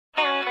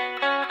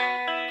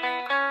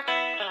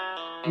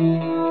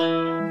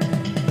You're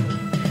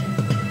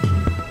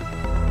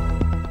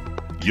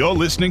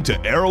listening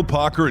to Errol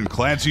Parker and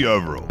Clancy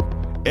Overall,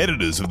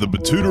 editors of the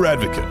Betoota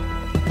Advocate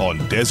on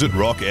Desert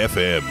Rock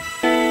FM.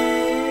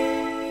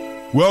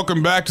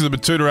 Welcome back to the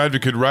Betoota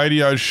Advocate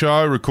radio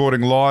show, recording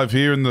live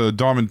here in the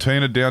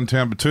Diamantina,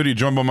 downtown Betoota.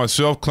 Joined by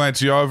myself,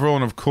 Clancy Overall,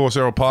 and of course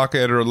Errol Parker,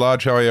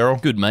 editor-at-large. How are you, Errol?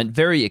 Good, mate.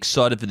 Very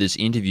excited for this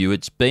interview.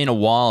 It's been a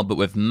while, but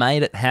we've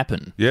made it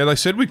happen. Yeah, they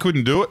said we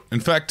couldn't do it. In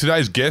fact,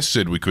 today's guest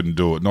said we couldn't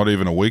do it, not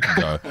even a week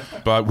ago.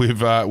 But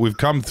we've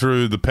come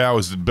through the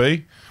powers that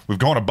be. We've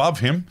gone above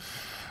him.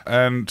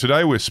 And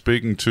today we're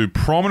speaking to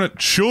prominent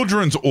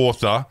children's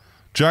author,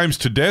 James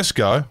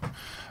Tedesco.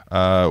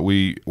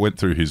 We went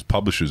through his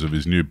publishers of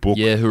his new book.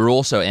 Yeah, who are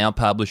also our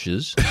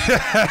publishers.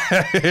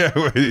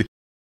 The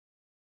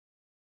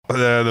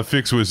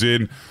fix was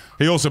in.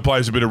 He also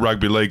plays a bit of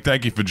rugby league.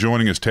 Thank you for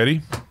joining us,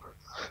 Teddy.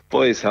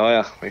 Boys, how are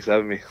you? Thanks for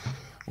having me.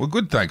 Well,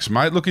 good, thanks,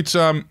 mate. Look, it's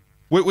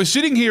we're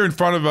sitting here in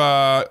front of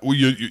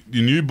your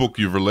new book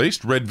you've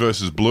released, Red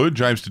versus Blue,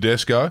 James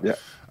Tedesco. Yeah.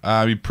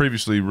 You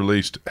previously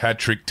released Hat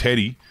Trick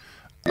Teddy.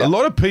 Yep. A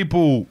lot of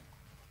people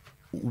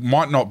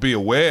might not be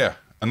aware,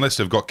 unless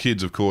they've got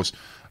kids, of course,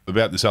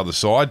 about this other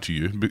side to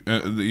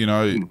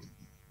you.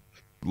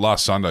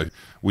 Last Sunday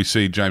we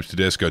see James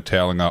Tedesco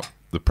toweling up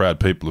the proud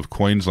people of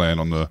Queensland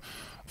on the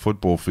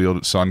football field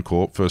at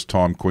Suncorp. First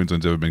time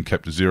Queensland's ever been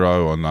kept to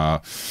zero on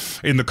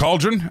in the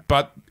Cauldron.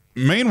 But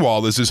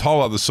meanwhile, there's this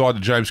whole other side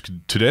of James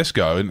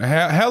Tedesco. And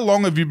how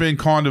long have you been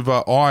kind of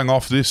eyeing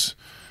off this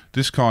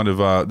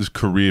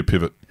career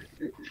pivot?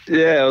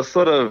 Yeah, it was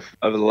sort of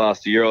over the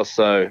last year or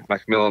so.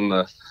 Macmillan,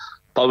 the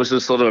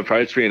publishers, sort of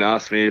approached me and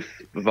asked me if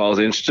I was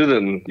interested,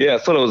 and yeah, I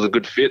thought it was a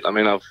good fit. I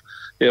mean, I've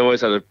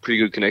always had a pretty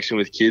good connection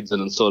with kids,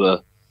 and sort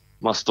of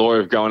my story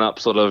of growing up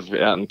sort of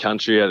out in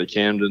country, out of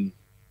Camden,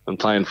 and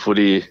playing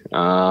footy,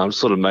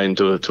 sort of made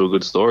into a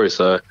good story.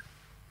 So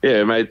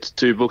yeah, I made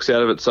 2 books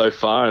out of it so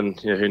far, and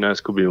who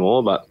knows, could be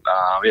more. But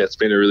it's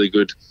been a really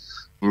good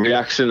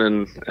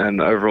reaction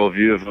and overall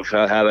view of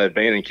how they've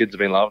been, and kids have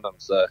been loving them.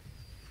 So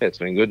yeah, it's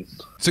been good.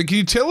 So can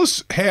you tell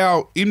us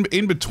how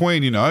in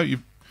between, you've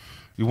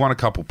won a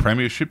couple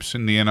premierships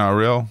in the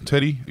NRL,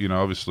 Teddy.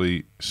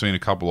 Obviously seen a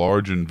couple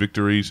Origin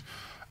victories.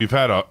 You've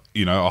had a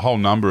whole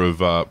number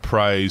of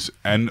praise,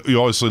 and you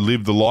obviously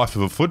lived the life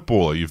of a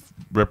footballer. You've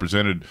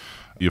represented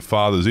your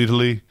father's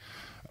Italy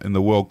in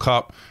the World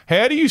Cup.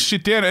 How do you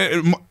sit down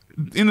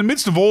in the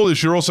midst of all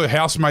this? You're also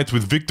housemates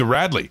with Victor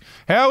Radley.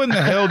 How in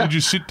the hell did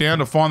you sit down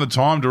to find the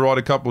time to write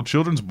a couple of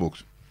children's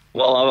books?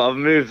 Well, I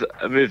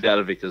moved out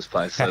of Victor's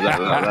place, so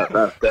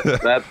that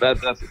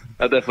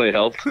definitely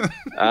helped.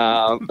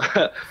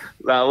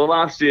 Well,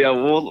 last year,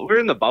 we were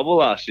in the bubble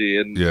last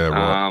year, and yeah,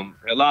 right.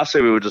 Last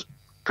year we were just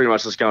pretty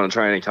much just going to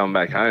train and coming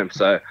back home.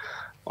 So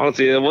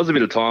honestly, there was a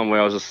bit of time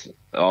where I was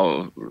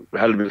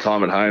had a bit of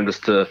time at home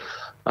just to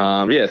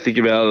think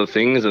about other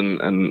things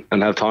and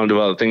have time to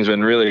do other things. If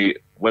it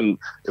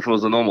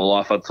was a normal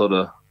life, I'd sort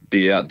of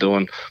be out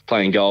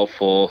playing golf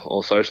or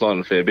socialising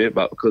a fair bit,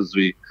 but because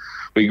we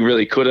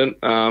really couldn't.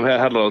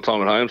 Had a lot of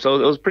time at home, so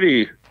it was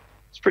pretty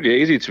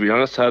easy, to be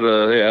honest. Had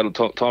a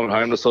time at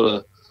home to sort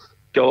of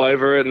go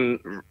over it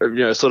and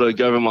sort of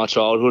go over my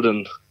childhood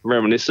and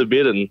reminisce a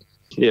bit, and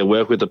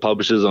work with the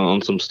publishers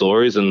on some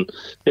stories, and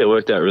it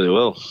worked out really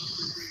well.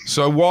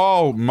 So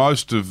while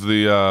most of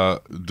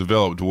the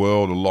developed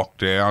world are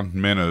locked down,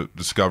 men are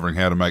discovering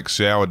how to make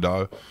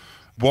sourdough.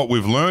 What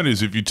we've learned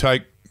is if you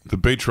take the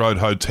Beach Road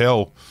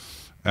Hotel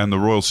and the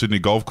Royal Sydney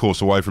Golf Course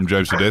away from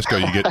James Tedesco,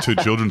 you get 2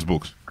 children's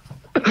books.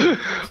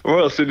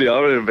 Royal Sydney, I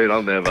haven't even been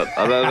on there, but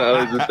I don't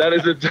know.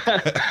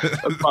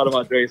 That's part of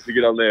my dreams to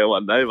get on there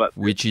one day. But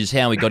which is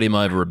how we got him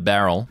over a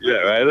barrel. Yeah,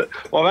 right.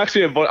 Well,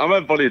 I'm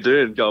at Bonnie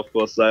Doon Golf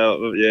Course,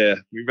 so yeah,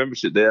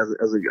 membership there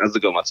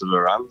hasn't got much of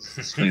a run.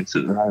 It's been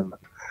sitting home.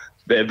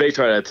 Yeah, Beach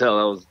Road Hotel,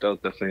 that was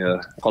definitely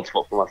a hot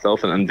spot for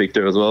myself and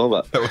Victor as well.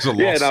 But that was a loss.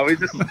 Yeah, no, we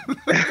just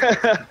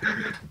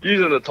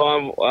using the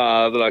time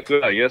that I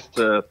could, I guess,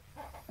 to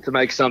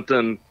make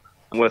something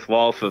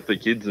worthwhile for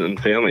kids and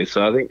families.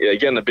 So I think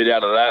getting a bit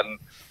out of that, and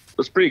it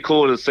was pretty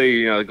cool to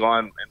see the guy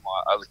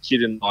as a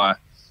kid in my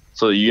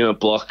sort of unit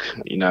block.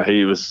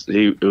 He was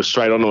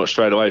straight onto it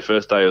straight away.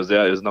 First day he was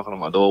out, he was knocking on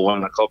my door,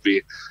 wanting a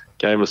copy,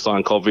 gave him a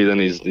signed copy. Then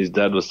his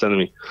dad was sending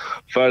me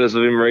photos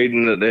of him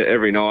reading it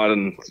every night,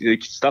 and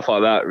stuff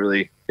like that.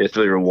 Really, it's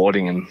really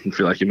rewarding, and I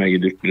feel like you make a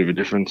bit of a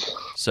difference.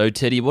 So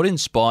Teddy, what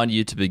inspired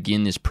you to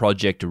begin this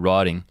project of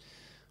writing?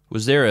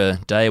 Was there a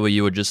day where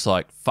you were just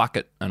like, fuck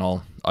it, and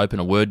I'll open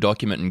a Word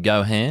document and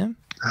go ham?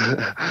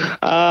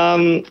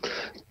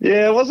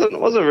 It wasn't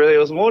really. It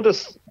was more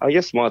just, I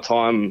guess, my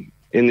time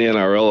in the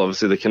NRL.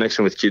 Obviously, the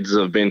connection with kids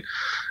has been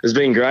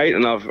great,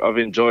 and I've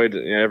enjoyed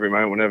every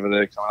moment whenever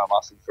they're coming up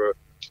asking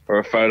for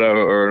a photo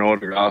or an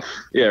autograph.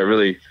 Yeah, it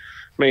really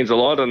means a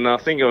lot, and I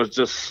think it was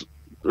just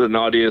an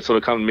idea sort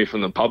of coming to me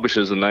from the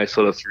publishers, and they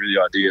sort of threw the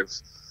idea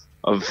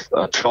of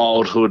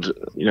childhood,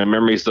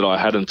 memories that I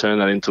had, and turned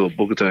that into a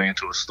book, turning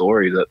into a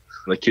story that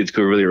the kids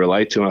could really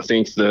relate to. And I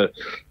think the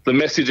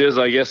messages,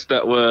 I guess,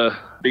 that were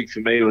big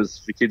for me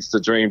was for kids to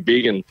dream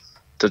big and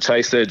to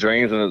chase their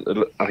dreams.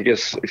 And I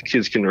guess if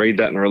kids can read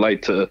that and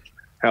relate to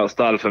how it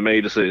started for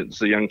me, just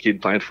a young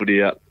kid playing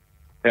footy out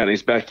in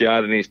his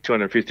backyard and his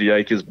 250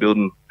 acres,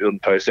 building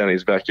posts out in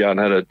his backyard, and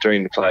had a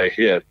dream to play,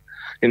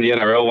 in the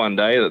NRL one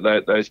day,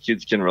 that those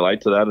kids can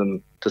relate to that.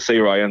 And to see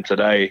where I am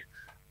today,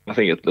 I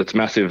think it's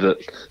massive that,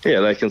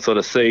 they can sort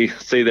of see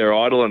their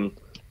idol and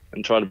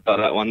try to build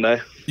that one day.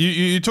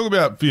 You talk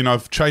about,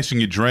 chasing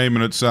your dream,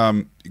 and it's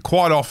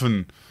quite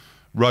often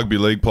rugby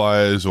league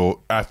players or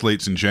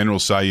athletes in general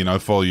say,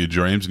 follow your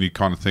dreams, and you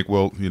kind of think,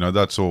 well,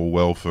 that's all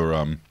well for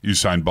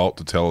Usain Bolt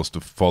to tell us to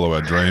follow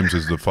our dreams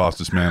as the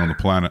fastest man on the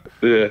planet.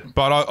 Yeah.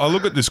 But I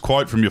look at this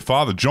quote from your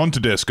father, John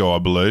Tedesco, I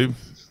believe.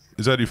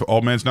 Is that your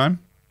old man's name?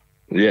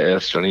 Yeah,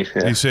 that's Johnny.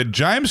 Yeah. He said,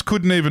 James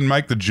couldn't even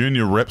make the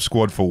junior rep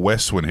squad for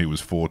West when he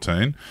was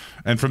 14.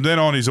 And from then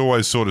on, he's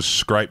always sort of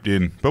scraped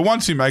in. But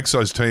once he makes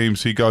those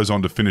teams, he goes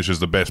on to finish as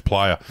the best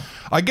player.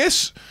 I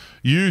guess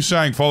you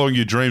saying following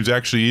your dreams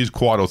actually is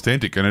quite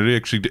authentic, and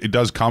it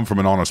does come from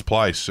an honest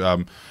place.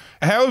 How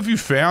have you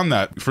found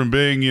that from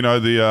being,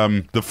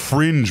 the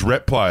fringe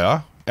rep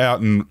player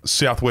out in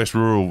southwest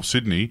rural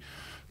Sydney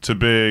to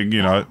being,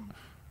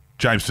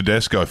 James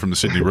Tedesco from the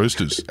Sydney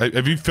Roosters?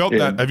 Have you felt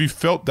that? Have you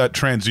felt that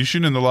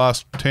transition in the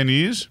last 10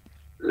 years?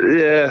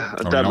 Yeah,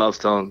 Dad loves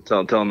telling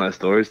those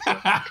stories to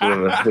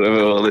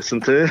whoever will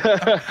listen to.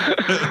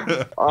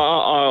 I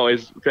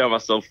always found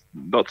myself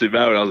not too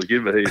bad when I was a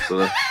kid, but he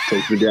sort of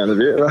takes me down a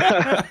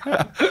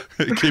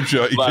bit. He keeps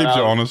you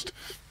honest.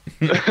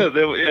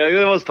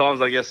 There was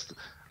times, I guess,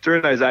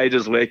 during those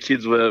ages where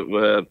kids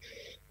were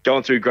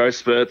going through growth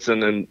spurts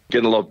and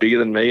getting a lot bigger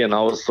than me, and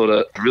I was sort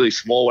of really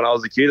small when I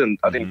was a kid, and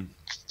I didn't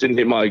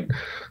hit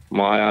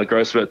my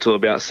growth spurt till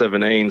about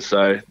 17.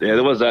 So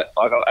there was that.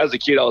 As a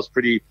kid, I was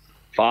pretty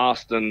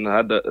fast and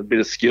had a bit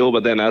of skill,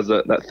 but then as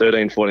that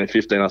 13, 14,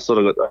 15, I sort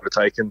of got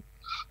overtaken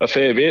a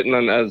fair bit, and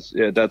then as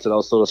Dad said, I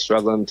was sort of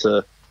struggling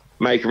to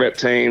make rep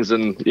teams,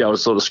 and I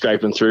was sort of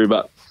scraping through.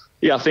 But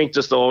I think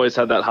just always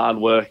had that hard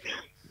work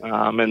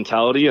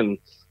mentality, and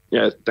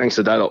thanks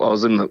to Dad, I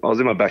was in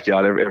my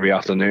backyard every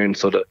afternoon,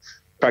 sort of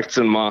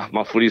practicing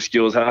my footy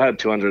skills. I had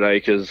 200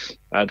 acres,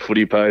 I had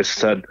footy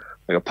posts, had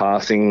like a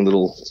passing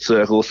little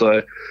circle,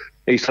 so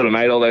he sort of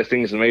made all those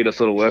things for me to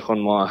sort of work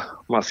on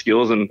my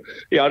skills. And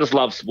I just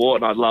love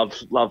sport, and I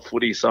love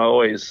footy, so I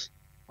always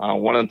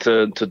wanted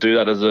to do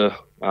that as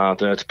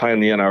to play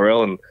in the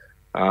NRL, and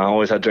I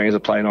always had dreams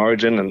of playing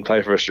Origin and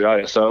play for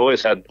Australia. So I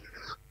always had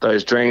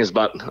those dreams,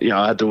 but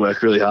I had to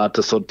work really hard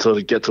to sort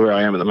of get to where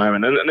I am at the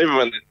moment. And even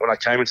when I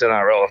came into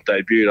NRL, I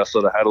debuted, I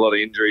sort of had a lot of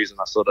injuries, and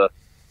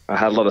I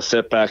had a lot of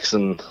setbacks,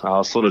 and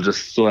I sort of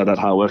just still had that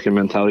hard working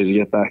mentality to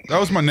get back. That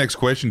was my next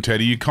question,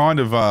 Teddy. You kind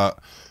of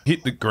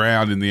hit the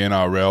ground in the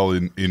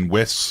NRL in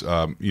Wests,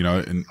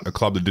 in a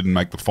club that didn't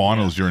make the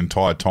finals your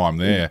entire time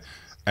there,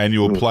 and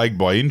you were plagued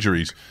by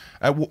injuries.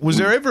 Was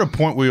there ever a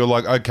point where you're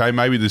like, okay,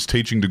 maybe this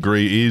teaching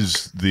degree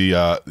is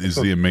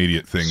the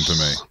immediate thing for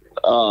me?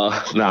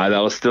 No, that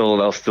was still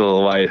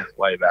way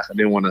back. I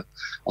didn't want to.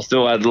 I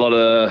still had a lot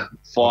of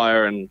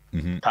fire and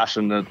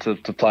passion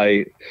to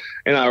play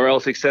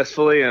NRL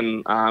successfully, and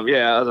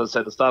as I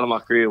said, the start of my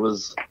career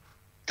was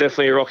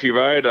definitely a rocky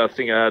road. I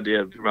think I had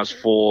pretty much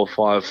 4 or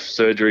 5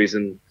 surgeries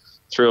in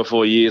 3 or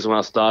 4 years when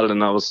I started,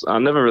 and I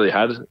never really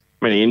had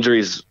many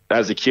injuries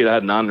as a kid. I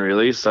had none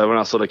really. So when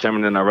I sort of came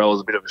in NRL, it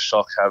was a bit of a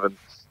shock having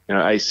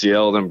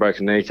ACL, then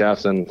broken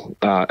kneecaps, and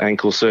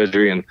ankle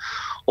surgery, and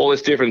all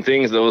these different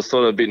things that was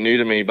sort of a bit new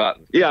to me. But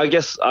I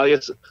guess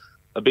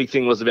a big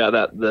thing was about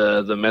that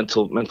the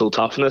mental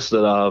toughness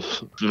that I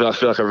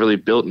feel like I've really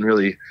built and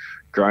really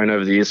grown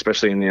over the years,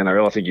 especially in the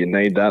NRL. I think you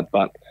need that.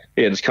 But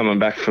just coming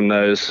back from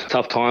those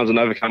tough times and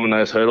overcoming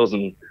those hurdles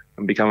and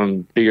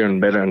becoming bigger and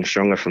better and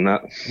stronger from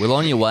that. Well,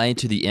 on your way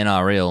to the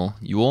NRL,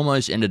 you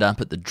almost ended up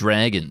at the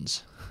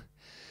Dragons.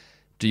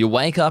 Do you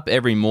wake up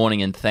every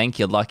morning and thank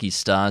your lucky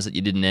stars that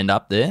you didn't end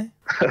up there?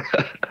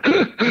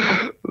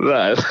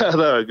 No, they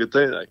were a good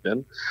team back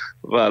then.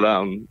 But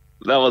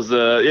that was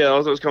I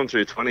was coming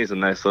through 20s,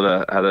 and they sort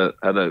of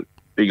had a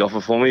big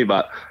offer for me,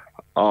 but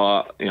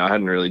I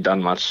hadn't really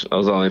done much. I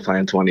was only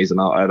playing 20s,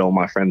 and I had all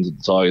my friends at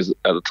the Tigers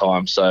at the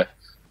time. So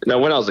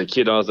when I was a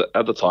kid, I was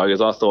at the Tigers.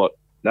 I thought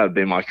that would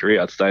be my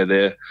career. I'd stay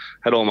there.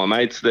 Had all my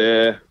mates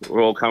there.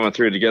 We're all coming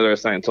through together at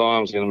the same time.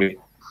 That was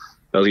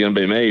going to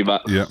be me.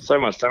 But so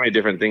many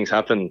different things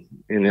happen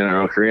in the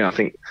NRL career. I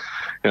think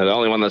the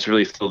only one that's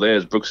really still there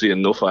is Brooksy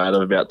and Nuffa out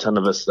of about 10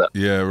 of us that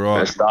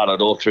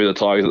started all through the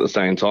Tigers at the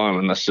same time.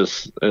 And that's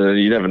just,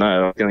 you never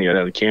know. I'm going to go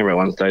down to Canberra at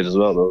one stage as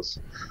well. There was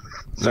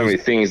so many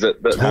things that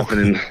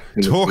happen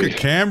in talk at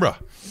Canberra.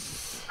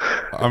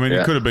 I mean,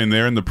 you could have been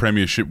there in the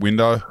premiership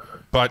window.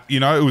 But,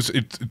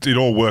 it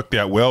all worked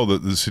out well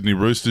that the Sydney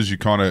Roosters, you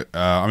kind of,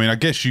 I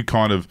guess you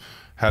kind of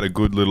had a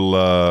good little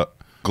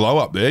glow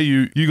up there.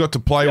 You got to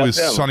play with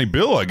Sonny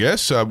Bill, I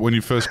guess, when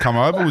you first come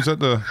over. Was that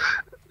the...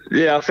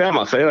 Yeah, I found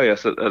my feet, I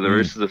guess, at the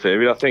Roosters a fair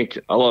bit. I think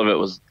a lot of it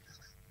was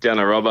down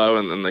to Robbo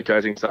and the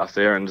coaching staff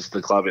there and just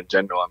the club in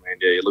general. I mean,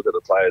 you look at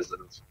the players that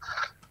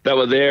that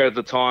were there at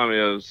the time.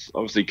 It was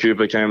obviously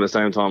Cooper came at the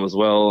same time as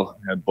well.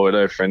 We had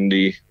Boydo,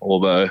 Friendy,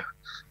 Orbo.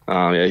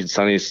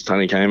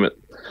 Sonny came at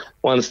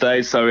one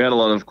stage, so we had a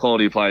lot of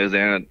quality players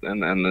there, and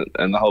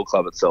the whole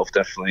club itself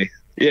definitely,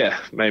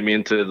 made me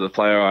into the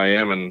player I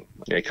am, and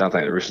can't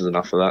thank the Roosters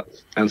enough for that.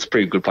 And it's a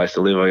pretty good place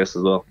to live, I guess,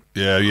 as well.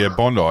 Yeah,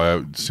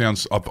 Bondi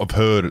sounds. I've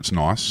heard it's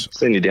nice.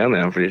 Seen you down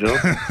there, I'm pretty sure.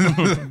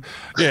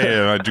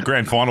 yeah, the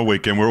grand final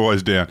weekend we're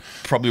always down.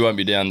 Probably won't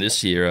be down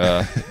this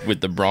year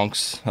with the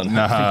Bronx. No.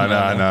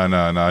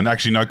 And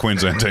actually, no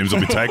Queensland teams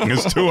will be taking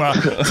us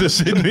to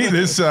Sydney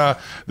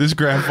this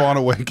grand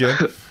final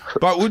weekend.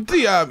 But with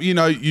the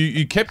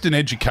you kept an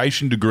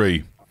education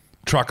degree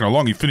trucking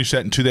along. You finished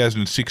that in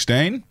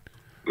 2016.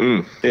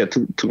 It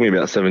took me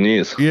about 7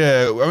 years.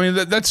 Yeah, I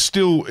mean that's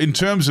still, in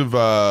terms of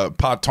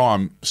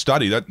part-time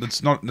study,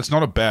 that's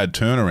not a bad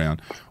turnaround.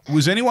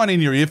 Was anyone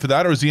in your ear for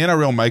that, or is the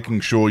NRL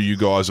making sure you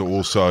guys are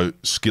also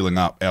skilling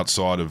up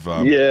outside of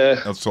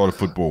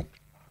football?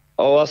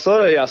 Oh, I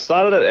started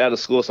it out of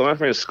school. So when I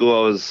finished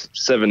school, I was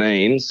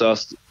 17, so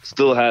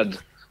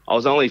I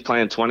was only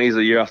playing 20s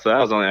a year after that.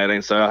 I was only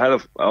 18, so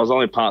I was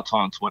only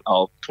part-time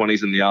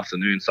 20s in the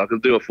afternoon, so I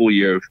could do a full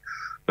year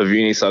of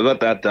uni. So I got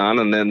that done,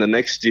 and then the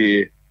next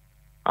year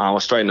I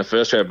was straight in the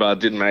first grade, but I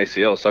did my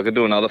ACL, so I could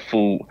do another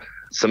full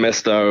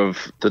semester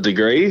of the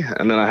degree,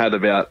 and then I had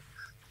about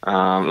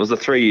it was a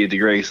 3-year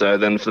degree. So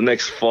then for the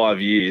next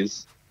 5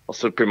 years, I was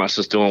pretty much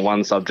just doing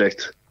one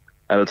subject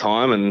at a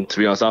time. And to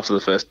be honest, after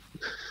the first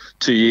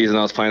 2 years and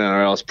I was playing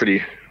NRL, I was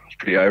pretty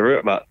over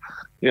it. But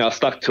I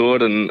stuck to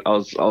it, and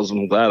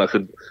I'm glad I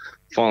could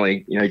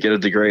finally get a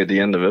degree at the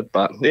end of it.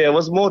 But it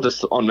was more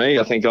just on me.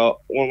 I think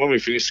when we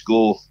finished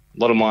school, a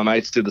lot of my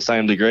mates did the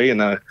same degree,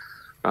 and a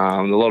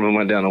lot of them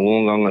went down to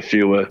Wollongong. A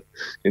few were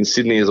in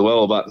Sydney as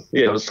well. But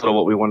it was sort of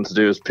what we wanted to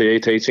do, was PE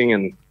teaching,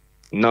 and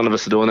none of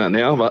us are doing that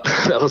now. But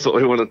that was what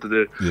we wanted to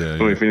do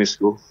when we finished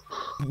school.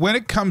 When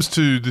it comes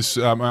to this,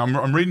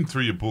 I'm reading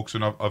through your books,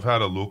 and I've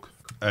had a look,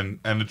 and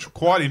it's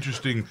quite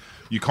interesting.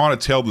 You kind of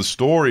tell the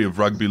story of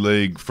rugby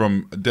league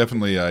from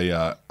definitely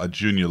a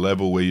junior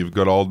level, where you've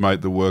got old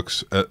mate that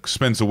works,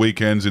 spends the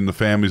weekends in the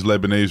family's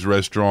Lebanese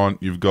restaurant.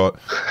 You've got,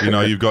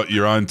 you've got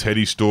your own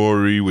Teddy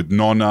story with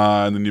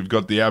Nonna, and then you've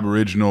got the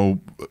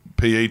Aboriginal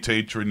PE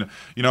teacher, and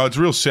it's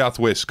a real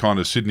southwest kind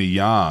of Sydney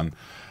yarn.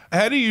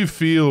 How do you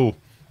feel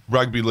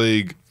rugby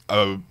league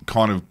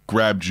kind of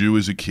grabbed you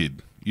as a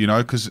kid?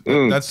 Because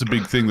that's the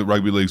big thing that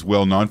rugby league's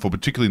well known for,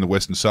 particularly in the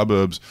western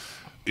suburbs,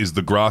 is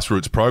the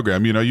grassroots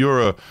program.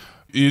 You're an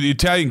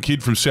Italian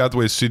kid from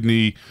southwest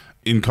Sydney,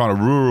 in kind of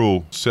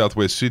rural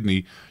southwest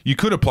Sydney. You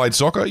could have played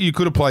soccer. You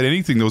could have played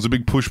anything. There was a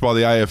big push by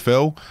the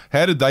AFL.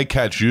 How did they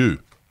catch you?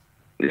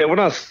 Yeah,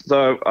 I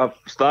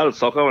started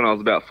soccer when I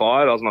was about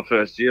 5. That was my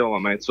first year. All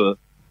my mates were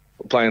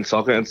playing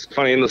soccer. And it's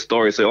funny in the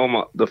story.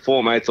 So the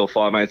 4 mates or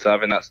 5 mates I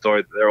have in that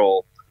story, they're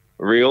all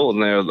real,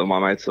 and they're my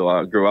mates who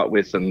I grew up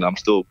with, and I'm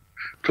still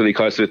pretty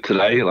close with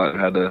today. Like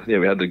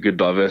we had a good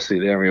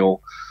diversity there, and we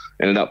all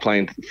ended up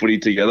playing footy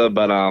together.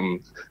 But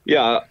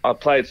I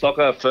played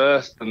soccer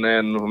first, and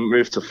then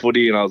moved to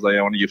footy, and I was like,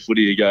 I want to give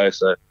footy a go.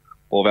 So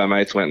all of our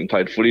mates went and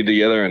played footy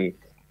together, and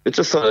it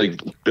just sort of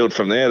built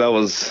from there. That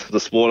was the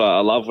sport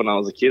I loved when I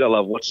was a kid. I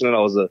loved watching it. I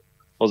was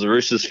a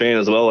Roosters fan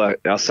as well.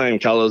 Our same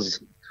colours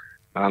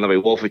that we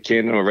wore for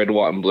kin were red,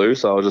 white, and blue.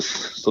 So I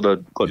just sort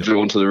of got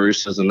drawn to the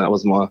Roosters, and that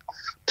was my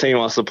team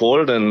I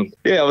supported. And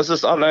it was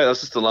just, I don't know,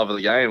 that's just the love of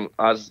the game.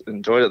 I just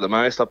enjoyed it the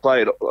most. I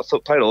played all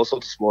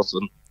sorts of sports.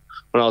 And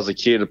when I was a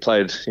kid, I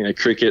played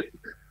cricket,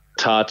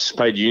 touch,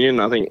 played union.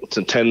 I think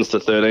to 10s to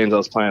 13s, I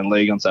was playing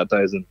league on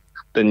Saturdays and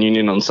then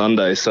union on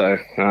Sundays. So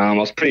I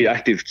was a pretty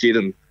active kid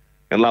and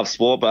loved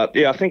sport. But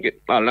I think,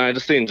 I don't know,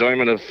 just the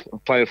enjoyment of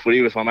playing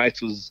footy with my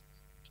mates was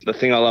the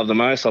thing I loved the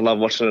most. I love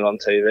watching it on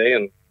TV,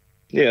 and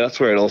that's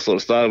where it all sort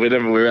of started.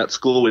 Whenever we were at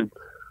school, we'd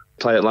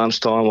play at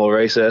lunchtime or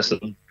recess,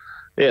 and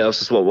it was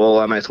just what all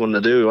our mates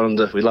wanted to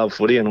do. We loved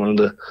footy and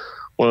wanted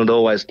to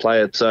always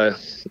play it. So I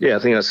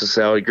think that's just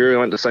how we grew. I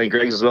went to St.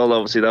 Greg's as well.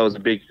 Obviously, that was a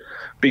big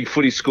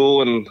footy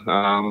school, and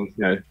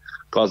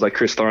guys like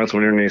Chris Lawrence,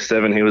 when he was in year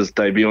 7, he was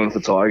debuting for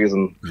Tigers,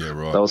 and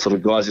those sort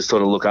of guys you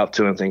sort of look up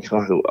to and think,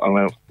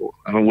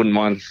 I wouldn't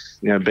mind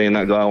being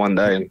that guy one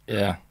day.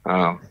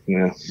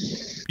 And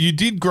You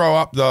did grow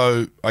up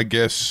though, I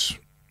guess,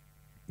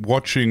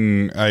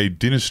 watching a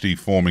dynasty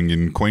forming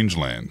in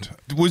Queensland.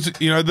 Was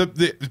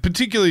it,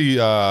 particularly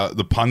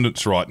the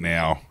pundits right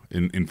now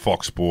in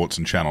Fox Sports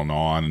and Channel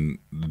 9 and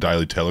the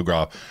Daily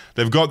Telegraph,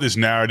 they've got this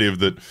narrative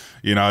that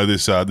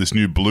this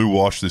new blue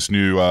wash, this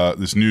new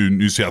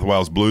New South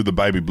Wales Blue, the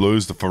baby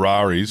Blues, the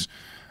Ferraris,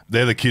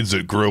 they're the kids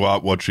that grew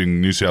up watching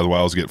New South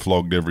Wales get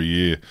flogged every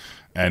year,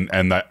 and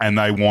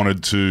they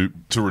wanted to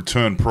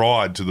return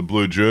pride to the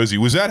blue jersey.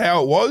 Was that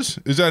how it was?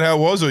 Is that how it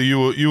was, or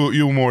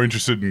you were more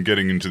interested in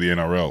getting into the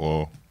NRL?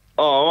 Or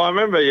I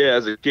remember,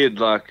 as a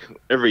kid,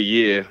 every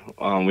year,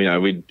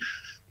 we'd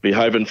be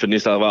hoping for New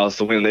South Wales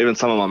to win. Even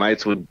some of my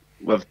mates would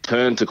have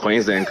turned to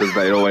Queensland because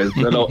they'd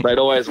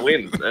always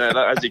win. And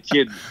as a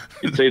kid,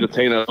 you'd see the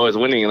team that always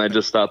winning, and they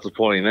just start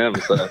supporting them.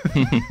 So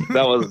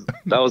that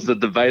was the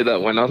debate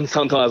that went on.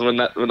 Sometimes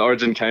when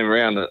Origin came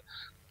around, that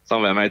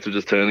some of our mates would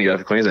just turn and go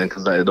for Queensland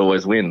because they'd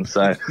always win.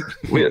 So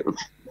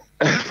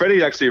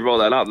Freddie actually brought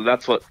that up.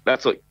 That's what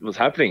was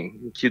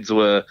happening. Kids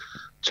were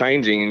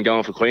changing and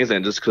going for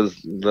Queensland just because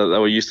they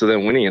were used to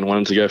them winning and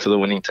wanted to go for the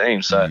winning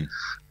team. So,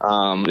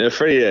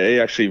 Freddie, he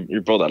actually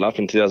brought that up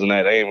in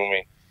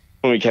 2018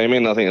 when we came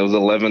in. I think it was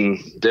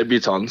 11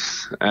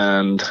 debutants,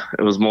 and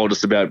it was more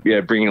just about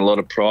bringing a lot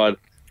of pride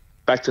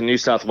back to New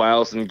South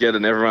Wales and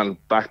getting everyone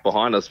back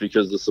behind us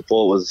because the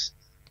support was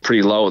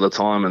pretty low at the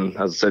time. And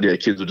as I said,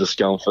 kids were just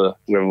going for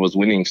whoever was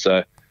winning.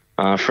 So,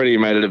 Freddie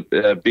made it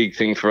a big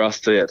thing for us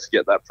to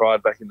get that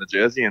pride back in the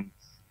jersey. And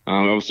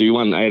obviously we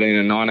won 18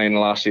 and 19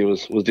 last year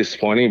was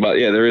disappointing, but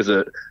there is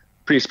a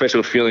pretty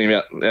special feeling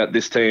about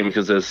this team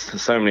because there's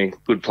so many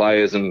good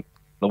players, and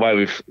the way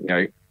we've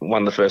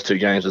won the first 2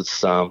 games,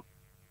 it's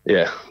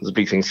there's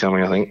big things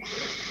coming, I think.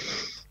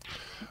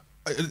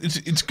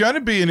 It's going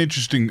to be an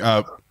interesting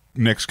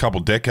next couple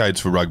decades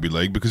for rugby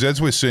league, because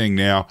as we're seeing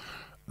now,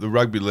 the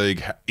rugby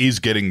league is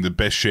getting the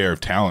best share of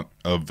talent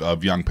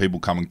of young people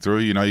coming through.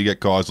 You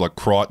get guys like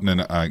Crichton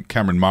and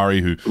Cameron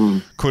Murray,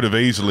 who could have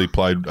easily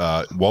played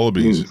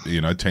Wallabies,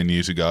 10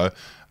 years ago.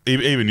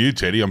 Even you,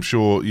 Teddy, I'm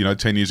sure,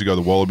 10 years ago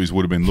the Wallabies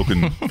would have been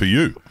looking for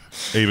you,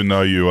 even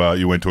though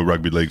you went to a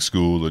rugby league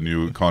school and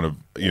you were kind of,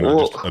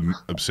 just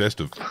obsessed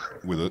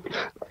with it.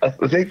 I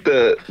think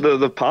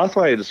the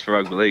pathway just for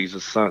rugby league is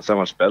just so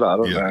much better. I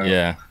don't know.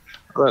 Yeah.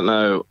 I don't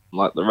know,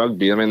 like the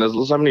rugby. I mean, there's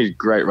so many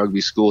great rugby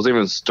schools.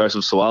 Even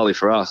Joseph Sawali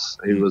for us,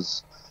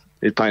 he's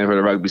playing for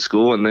the rugby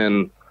school, and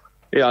then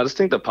I just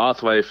think the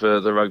pathway for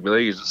the rugby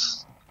league is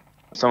just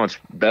so much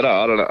better.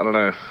 I don't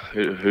know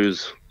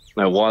who's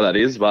why that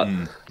is, but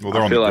well,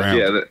 they're I feel on the like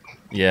ground.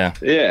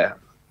 yeah.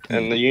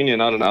 And the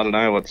union, I don't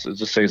know. It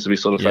just seems to be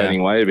sort of fading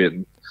away a bit.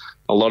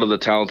 A lot of the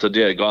talented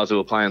guys who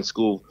were playing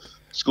school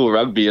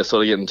rugby are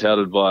sort of getting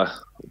touted by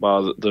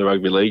the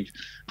rugby league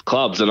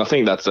clubs, and I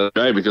think that's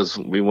okay because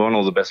we want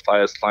all the best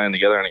players playing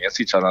together and against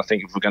each other. I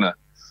think if we're gonna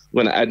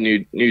add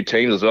new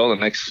teams as well the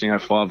next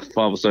 5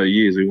 or so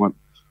years, we want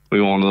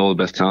all the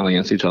best talent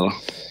against each other.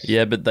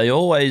 Yeah, but they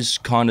always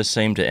kind of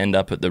seem to end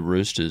up at the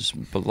Roosters.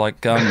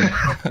 But can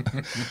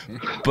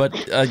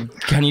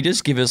you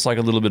just give us like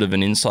a little bit of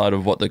an insight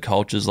of what the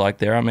culture's like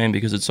there? I mean,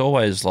 because it's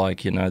always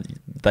like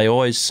they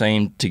always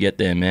seem to get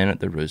their man at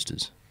the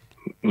Roosters,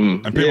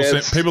 and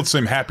people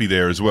seem happy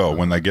there as well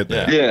when they get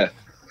there. Yeah.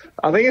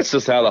 I think it's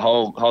just how the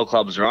whole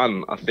club's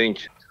run. I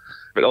think,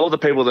 but all the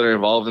people that are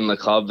involved in the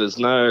club, there's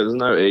no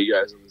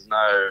egos, there's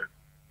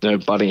no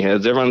butting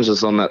heads. Everyone's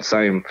just on that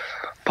same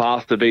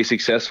path to be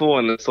successful,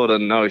 and there's sort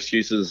of no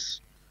excuses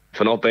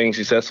for not being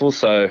successful.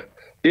 So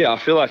I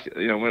feel like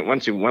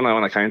when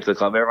I came to the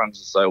club, everyone's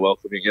just so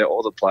welcoming.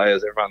 All the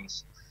players,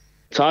 everyone's.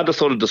 It's hard to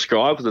sort of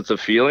describe because it's a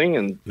feeling,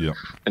 and you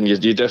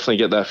definitely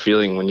get that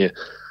feeling when you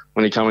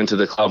come into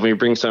the club. We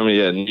bring so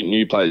many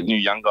new players, new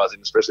young guys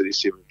in, especially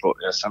this year. We brought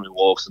Sammy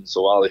Walks and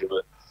Sawali, who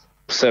were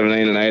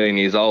 17 and 18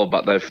 years old,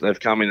 but they've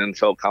come in and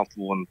felt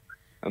comfortable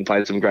and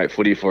played some great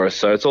footy for us.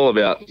 So it's all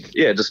about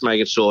just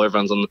making sure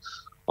everyone's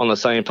on the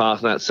same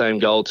path and that same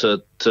goal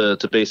to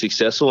be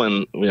successful.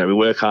 And we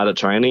work hard at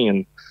training,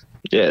 and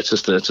it's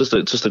just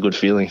a good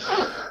feeling.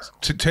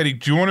 Teddy,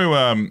 do you want to?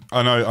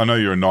 I know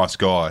you're a nice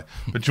guy,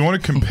 but do you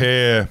want to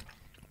compare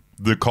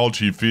the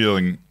culture you're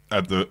feeling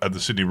at the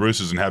Sydney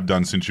Roosters and have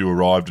done since you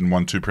arrived and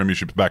won 2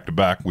 premierships back to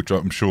back, which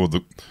I'm sure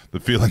the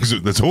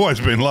feelings there's always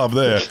been love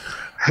there.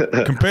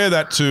 Compare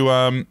that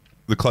to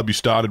the club you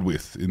started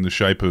with in the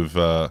shape of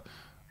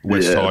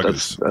West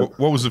Tigers.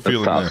 What was the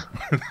feeling there?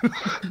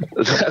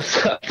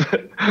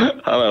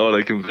 I don't want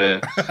to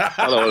compare.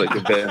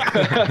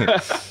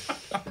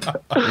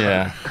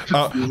 Yeah.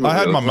 I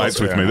had my mates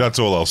with me, that's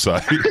all I'll say.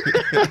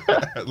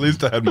 At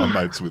least I had my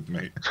mates with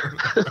me.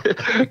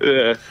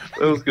 Yeah,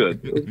 it was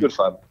good. It was good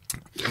fun.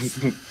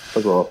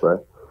 That's all I'll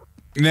say.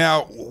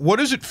 Now, what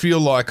does it feel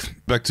like,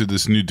 back to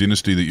this new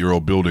dynasty that you're all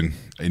building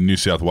in New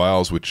South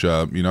Wales, which,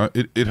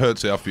 it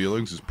hurts our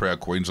feelings as proud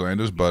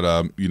Queenslanders,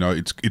 but,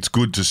 it's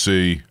good to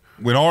see.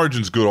 When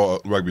Origin's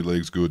good, rugby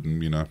league's good,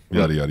 and,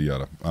 yada, yada,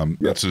 yada.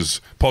 That's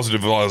as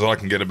positive as I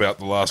can get about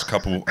the last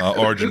couple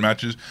Origin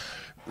matches.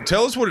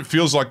 Tell us what it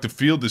feels like to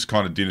field this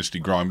kind of dynasty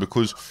growing,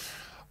 because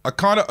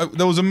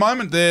there was a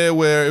moment there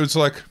where it was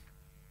like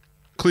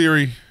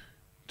Cleary,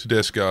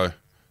 Tedesco,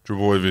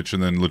 Trbojevic,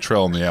 and then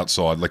Latrell on the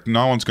outside. Like,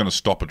 no one's going to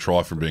stop a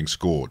try from being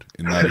scored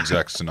in that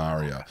exact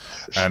scenario.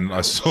 And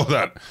I saw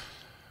that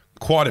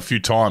quite a few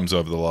times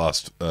over the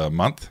last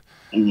month.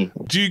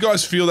 Do you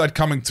guys feel that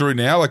coming through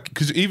now? Like,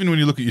 because even when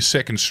you look at your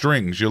second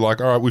strings, you're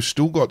like, all right, we've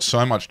still got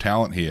so much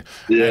talent here.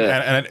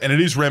 Yeah. And it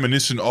is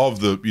reminiscent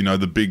of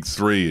the big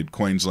three at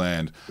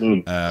Queensland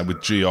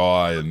with GI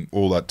and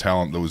all that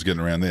talent that was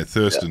getting around there.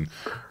 Thurston,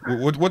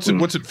 what's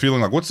it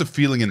feeling like? What's the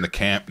feeling in the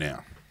camp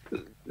now?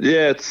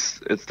 Yeah, it's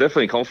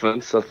definitely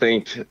confidence. I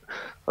think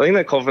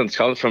that confidence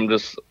comes from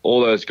just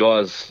all those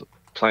guys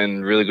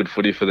playing really good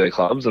footy for their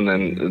clubs, and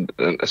then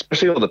and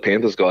especially all the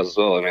Panthers guys as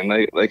well. I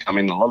mean, they come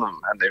in, a lot of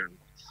them hadn't even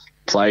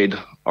played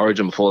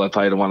Origin before. They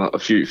played a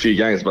few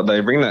games, but they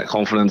bring that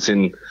confidence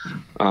in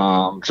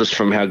just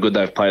from how good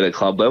they've played at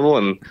club level,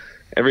 and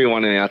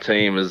everyone in our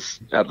team is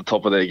at the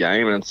top of their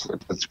game, and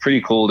it's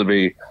pretty cool to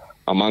be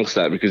amongst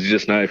that, because you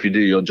just know if you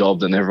do your job,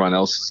 then everyone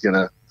else is going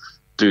to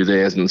do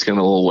theirs, and it's going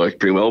to all work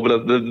pretty well.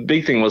 But the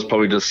big thing was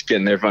probably just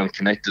getting everyone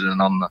connected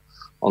and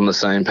on the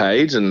same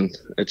page, and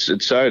it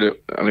showed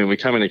it. I mean, we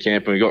came into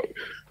camp and we got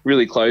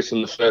really close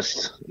in the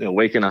first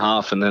week and a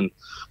half, and then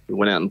we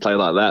went out and played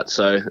like that.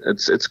 So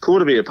it's cool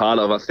to be a part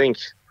of. I think,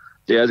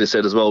 as you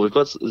said as well, we've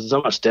got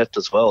so much depth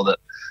as well that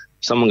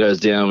if someone goes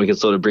down, we can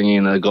sort of bring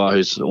in a guy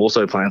who's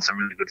also playing some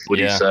really good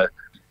footy. Yeah. So,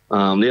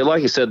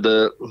 like you said,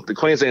 the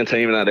Queensland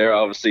team in that era,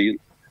 obviously,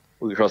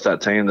 look across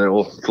that team, they're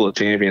all full of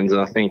champions,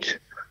 and I think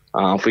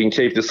if we can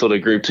keep this sort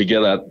of group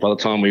together by the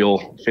time we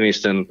all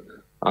finish, then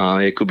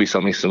it could be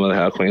something similar to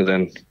how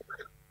Queensland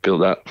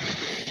built that.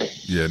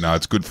 Yeah, no,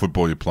 it's good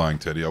football you're playing,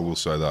 Teddy. I will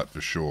say that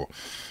for sure.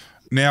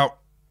 Now,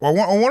 I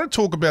want to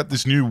talk about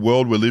this new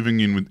world we're living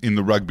in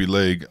the rugby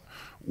league,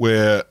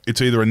 where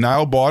it's either a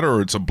nail biter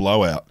or it's a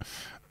blowout.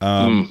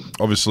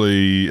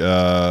 Obviously,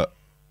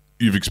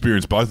 you've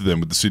experienced both of them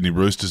with the Sydney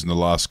Roosters in the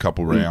last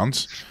couple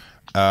rounds.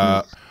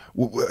 How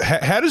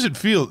does it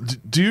feel?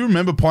 Do you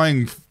remember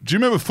playing? Do you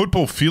remember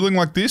football feeling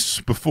like this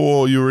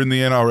before you were in the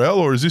NRL,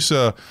 or is this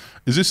a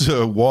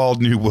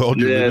wild new world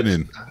you're living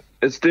in?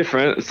 It's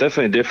different. It's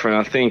definitely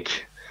different. I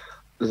think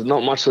there's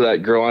not much of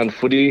that grind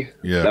footy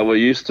that we're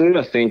used to.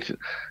 I think,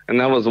 and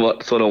that was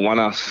what sort of won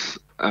us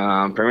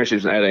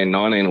premierships in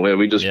 18-19, where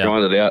we just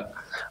grinded out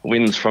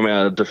wins from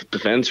our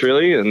defence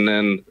really, and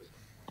then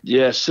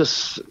it's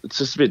just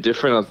a bit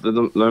different.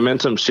 The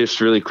momentum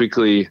shifts really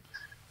quickly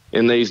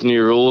in these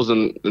new rules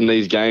and in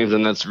these games,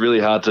 and that's really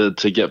hard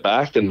to get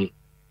back, and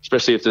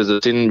especially if there's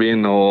a sin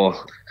bin or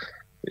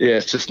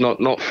it's just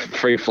not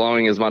free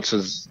flowing as much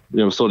as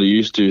we're sort of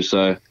used to.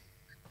 So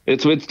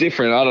it's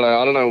different. I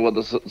don't know what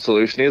the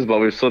solution is, but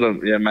we've sort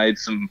of made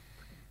some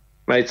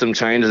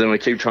changes, and we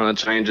keep trying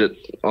to change it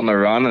on the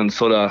run, and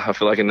sort of I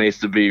feel like it needs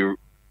to be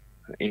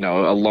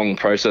a long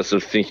process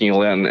of thinking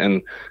all out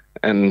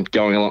and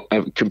going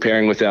along,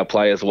 comparing with our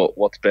players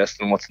what's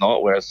best and what's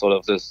not, whereas sort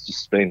of there's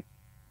just been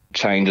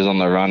changes on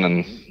the run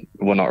and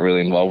we're not really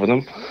involved with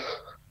them.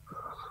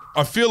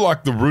 I feel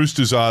like the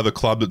Roosters are the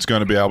club that's going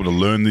to be able to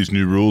learn these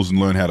new rules and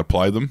learn how to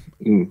play them.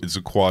 It's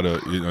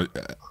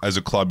as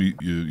a club,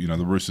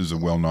 the Roosters are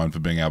well known for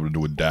being able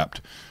to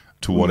adapt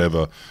to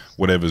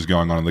whatever's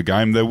going on in the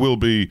game. There will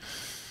be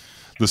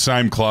the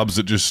same clubs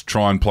that just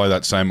try and play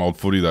that same old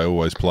footy they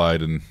always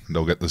played, and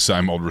they'll get the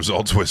same old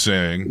results we're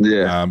seeing.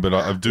 Yeah. But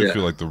I do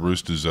feel like the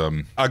Roosters are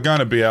going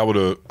to be able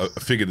to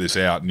figure this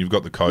out, and you've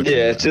got the coach.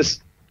 Yeah,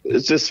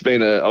 it's just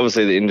been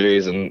obviously the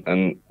injuries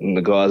and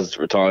the guys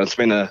retiring. It's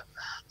been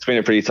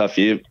a pretty tough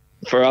year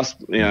for us,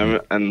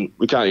 and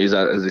we can't use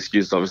that as an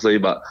excuse, obviously,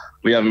 but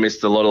we have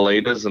missed a lot of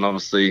leaders, and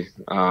obviously,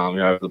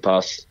 over the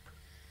past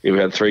year, we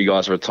had 3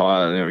 guys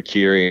retire,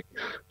 Kiri,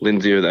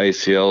 Lindsay with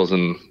ACLs,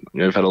 and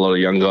we've had a lot of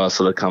young guys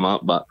sort of come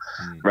up, but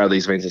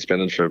Bradley's been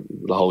suspended for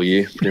the whole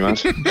year, pretty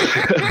much.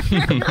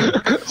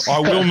 I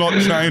will not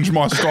change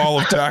my style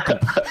of tackle.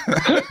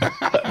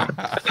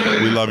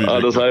 We love you. I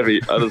just hope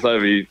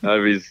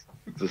he's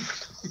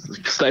just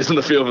stays on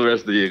the field for the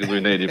rest of the year, because we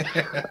need him.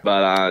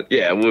 But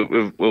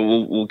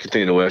we'll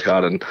continue to work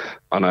hard, and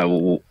I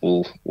know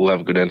we'll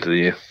have a good end to the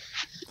year.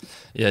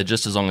 Yeah,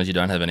 just as long as you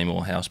don't have any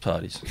more house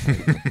parties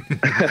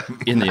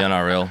in the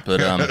NRL.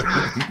 But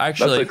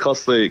actually, that's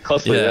a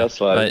costly house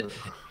party.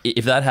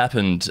 If that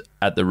happened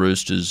at the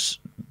Roosters,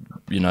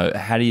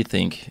 how do you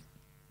think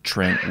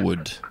Trent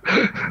would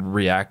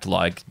react?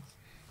 Like,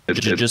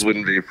 it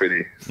wouldn't be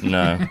pretty.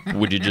 No,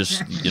 would you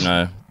just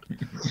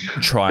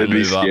try and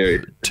move up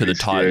to the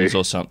Titans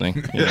or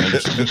something,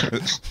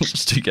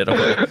 just to get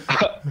away?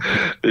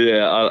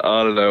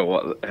 I don't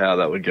know how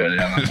that would go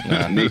down.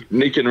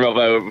 Nick and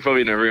Robbo, we're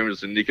probably in a room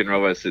just with Nick and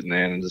Robbo sitting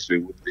there, and just be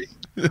would-be.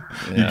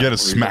 You get a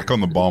smack on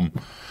the bomb.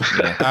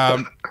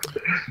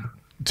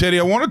 Teddy,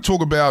 I want to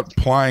talk about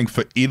playing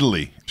for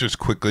Italy just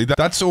quickly.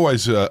 That's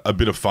always a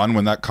bit of fun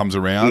when that comes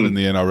around in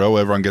the NRL.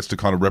 Everyone gets to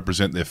kind of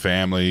represent their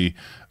family,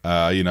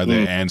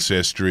 their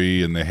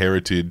ancestry and their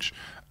heritage.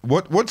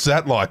 What's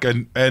that like?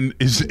 And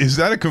is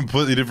that a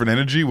completely different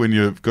energy when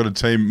you've got a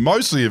team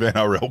mostly of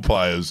NRL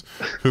players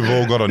who've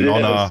all got a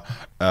nonna,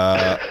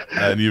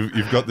 and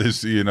you've got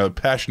this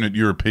passionate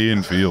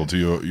European feel to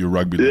your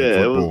rugby league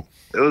football?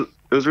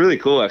 It was really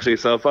cool, actually.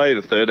 So I played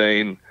at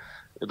 13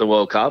 at the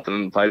World Cup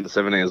and played at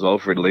 17 as well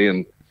for Italy,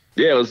 and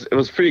it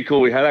was pretty cool.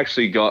 We had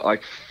actually got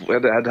we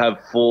had to have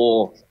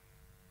 4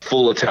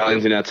 full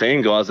Italians in our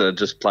team, guys that had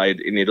just played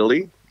in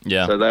Italy.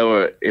 Yeah. So they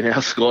were in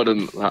our squad,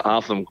 and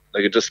half of them,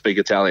 they could just speak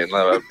Italian.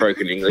 They were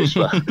broken English,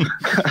 but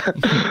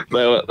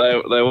they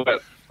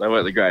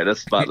weren't the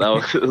greatest. But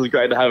it was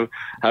great to have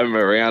them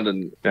around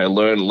and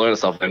learn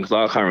stuff from them, because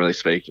I can't really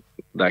speak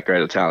that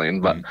great Italian,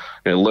 but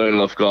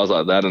learning off guys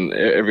like that, and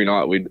every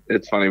night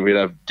it's funny, we'd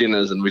have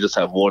dinners and we just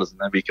have waters, and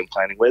they'd be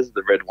complaining, "Where's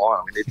the red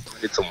wine? We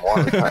need some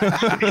wine."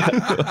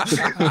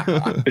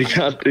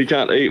 he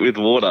can't eat with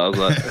water. I was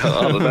like,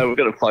 I don't know, we've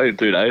got to play in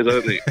 2 days. I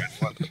don't think.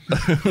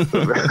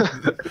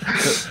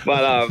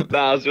 But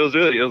no,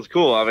 it was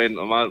cool. I mean,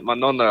 my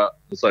nonna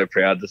was so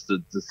proud just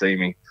to see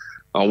me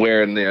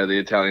wearing the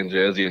Italian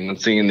jersey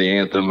and singing the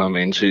anthem. I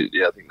mean, I think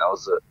that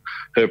was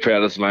her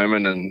proudest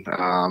moment, and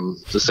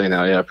just seeing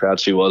how proud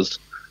she was.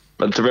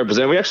 But to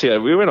represent,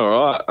 we went all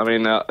right. I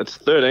mean, it's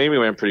 13, we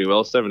went pretty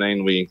well.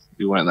 17, we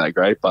weren't that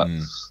great, but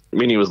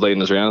Minnie was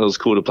leading us around. It was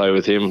cool to play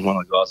with him. One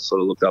of the guys I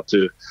sort of looked up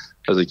to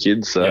as a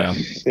kid. So yeah,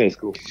 it's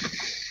cool.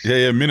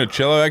 Yeah,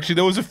 Minicello. Actually,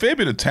 there was a fair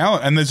bit of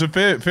talent, and there's a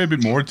fair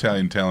bit more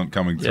Italian talent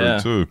coming through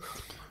too.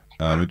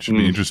 It should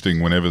be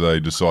interesting whenever they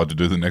decide to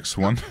do the next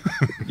one.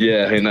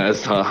 Yeah, who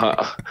knows?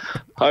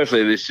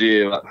 Hopefully this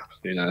year, but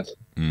who knows?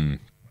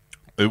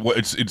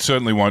 It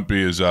certainly won't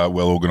be as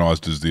well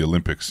organised as the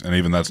Olympics, and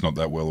even that's not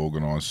that well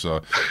organised.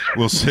 So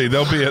we'll see.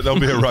 There'll be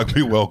a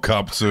Rugby World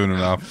Cup soon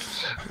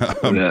enough.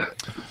 Yeah.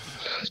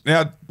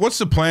 Now, what's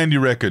the plan, do you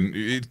reckon?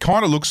 It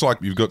kind of looks like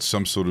you've got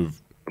some sort of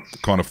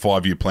kind of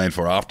 5-year plan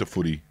for after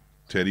footy,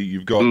 Teddy.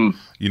 You've got,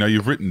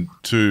 you've written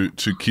two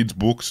kids'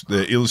 books.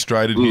 They're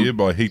illustrated here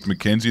by Heath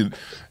McKenzie.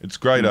 It's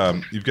great.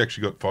 You've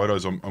actually got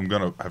photos. I'm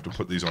going to have to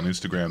put these on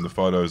Instagram, the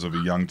photos of a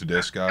young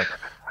Tedesco.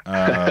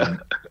 Yeah,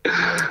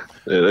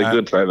 they're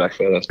good throwback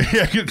photos.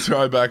 Yeah, good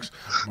throwbacks.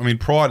 I mean,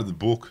 prior to the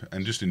book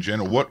and just in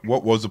general,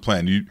 what was the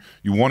plan? You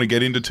want to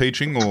get into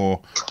teaching,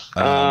 or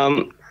what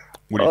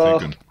are you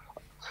thinking?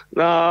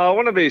 No, I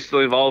want to be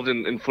still involved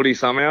in footy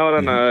somehow. I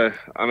don't know.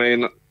 I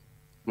mean,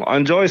 I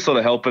enjoy sort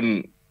of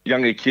helping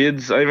younger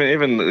kids,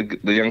 even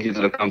the young kids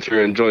that have come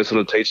through. I enjoy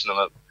sort of teaching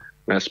them,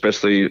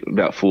 especially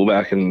about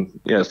fullback and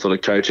sort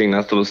of coaching,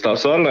 that sort of stuff.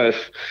 So I don't know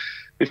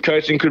if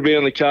coaching could be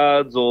on the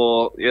cards,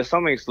 or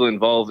something still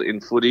involved in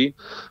footy.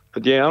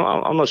 But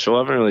I'm not sure. I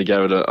haven't really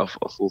gave it a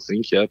full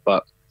think yet.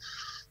 But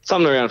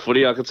something around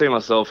footy, I could see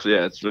myself.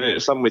 Yeah,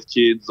 it's something with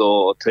kids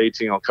or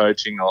teaching or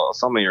coaching or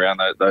something around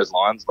those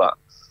lines. But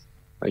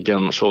again,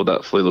 I'm not sure what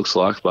that fully looks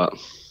like. But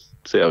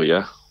see how we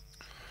go.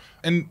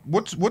 And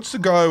what's the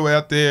go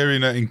out there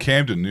in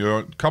Camden? You're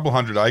a couple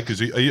 100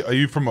 acres. Are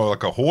you from a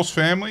horse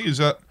family? Is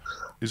that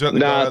the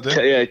go out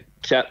there?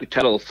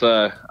 Cattle.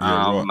 So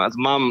right. as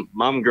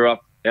mum grew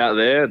up out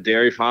there,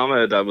 dairy farmer.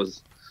 Her dad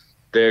was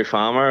dairy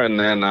farmer, and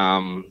then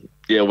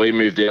we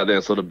moved out there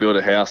and sort of built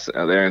a house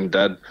out there. And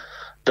dad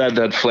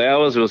had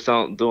flowers. We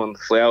were doing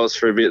flowers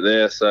for a bit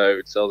there, so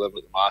we'd sell them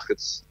at the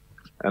markets,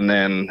 and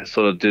then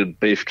sort of did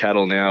beef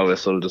cattle. Now we're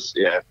sort of just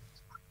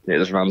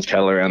just runs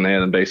cattle around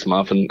there and beats them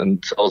up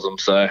and sells them.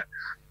 So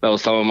that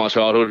was some of my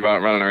childhood,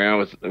 running around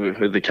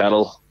with the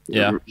cattle.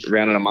 Yeah,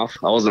 rounding them up.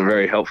 I wasn't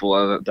very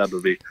helpful. Dad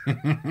would get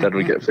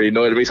pretty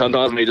annoyed at me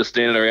sometimes. Me just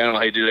standing around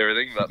while he did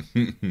everything. But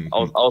I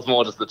was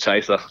more just the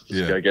chaser.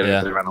 Just go get it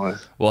and run away.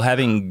 Well,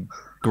 having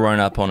grown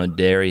up on a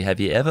dairy, have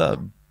you ever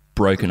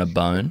broken a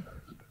bone?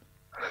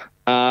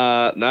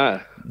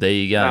 No. There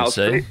you go. No,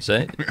 see?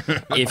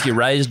 If you're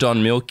raised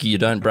on milk, you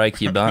don't break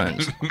your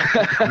bones.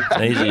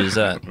 It's easy as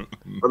that.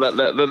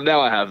 Well, now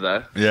I have,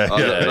 though.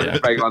 Yeah.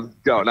 Break on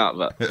going up,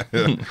 but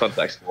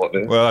contact sport.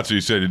 Yeah. Well, that's what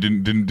you said. You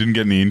didn't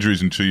get any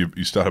injuries until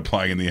you started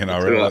playing in the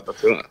NRL.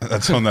 That's right.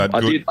 That's on that.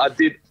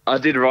 I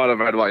did ride a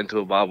motorbike into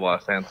a barbed wire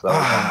fence. So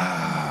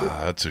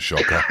that's a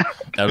shocker.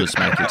 That'll just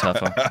make you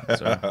tougher.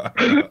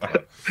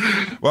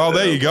 Well,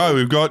 there you go.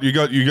 You got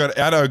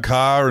Addo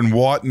Carr and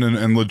Whiten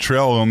and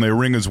Latrell on their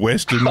Ringers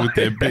Western with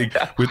their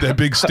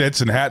big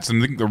Stetson hats,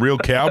 and I think the real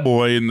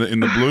cowboy in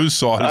the Blues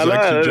side is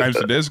actually James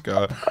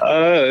Tedesco.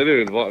 They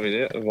didn't invite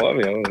me. I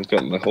haven't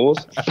gotten the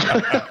horse.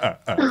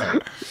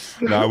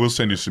 No, we'll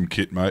send you some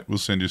kit, mate. We'll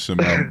send you some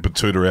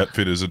Betoota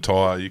Outfitters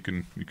attire. You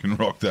can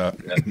rock that.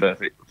 Yeah,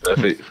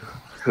 perfect.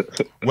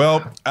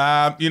 Well,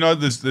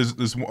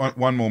 there's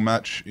one more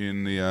match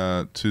in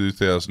the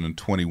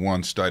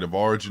 2021 State of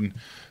Origin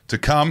to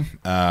come.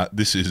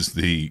 This is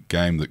the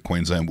game that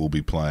Queensland will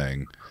be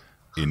playing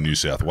in New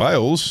South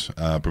Wales,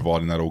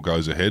 providing that all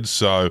goes ahead.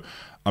 So,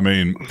 I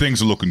mean,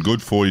 things are looking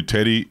good for you,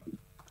 Teddy.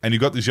 And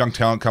you've got this young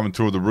talent coming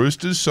through with the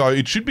Roosters, so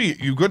it should be.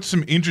 You've got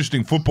some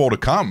interesting football to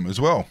come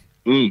as well.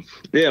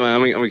 Yeah,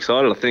 man, I'm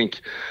excited. I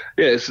think,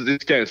 this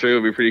game through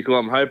will be pretty cool.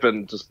 I'm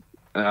hoping just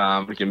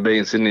we can be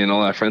in Sydney and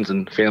all our friends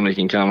and family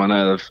can come. I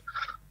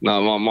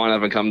know mine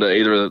haven't come to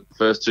either of the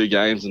first two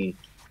games, and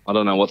I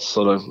don't know what's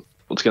going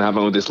to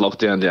happen with this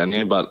lockdown down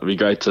here. But it'd be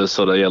great to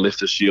sort of lift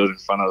the shield in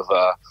front of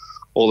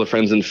all the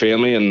friends and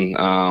family, and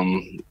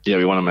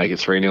we want to make it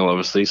 3-0,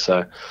 obviously.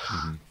 So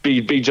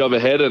big job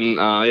ahead,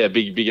 and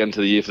big end to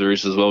the year for the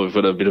Roosters as well. We've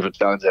got a bit of a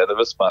challenge ahead of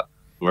us, but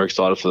we're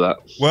excited for that.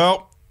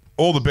 Well,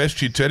 all the best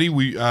to you, Teddy.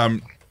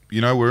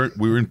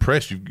 We're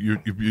impressed.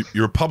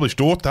 You're a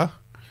published author.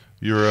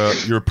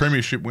 You're a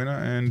premiership winner,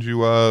 and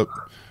you are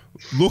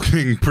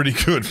looking pretty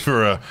good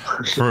for a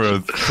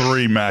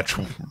 3-match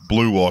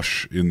blue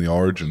wash in the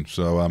Origin.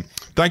 So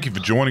thank you for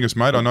joining us,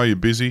 mate. I know you're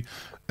busy.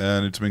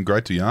 and it's been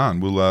great to yarn.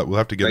 We'll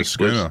have to get Thanks, a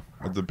schooner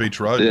at the beach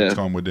road next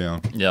time we're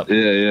down. Yep.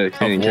 Yeah.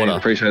 Keen.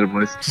 Appreciate it,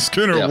 boys.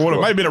 Schooner of water,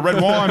 maybe a bit of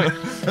red wine.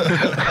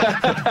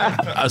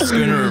 A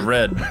schooner of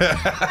red.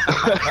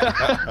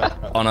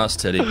 On us,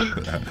 Teddy.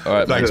 All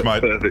right, Thanks,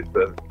 mate. Perfect.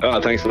 All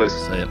right, thanks, boys.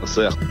 See ya. I'll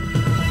see ya.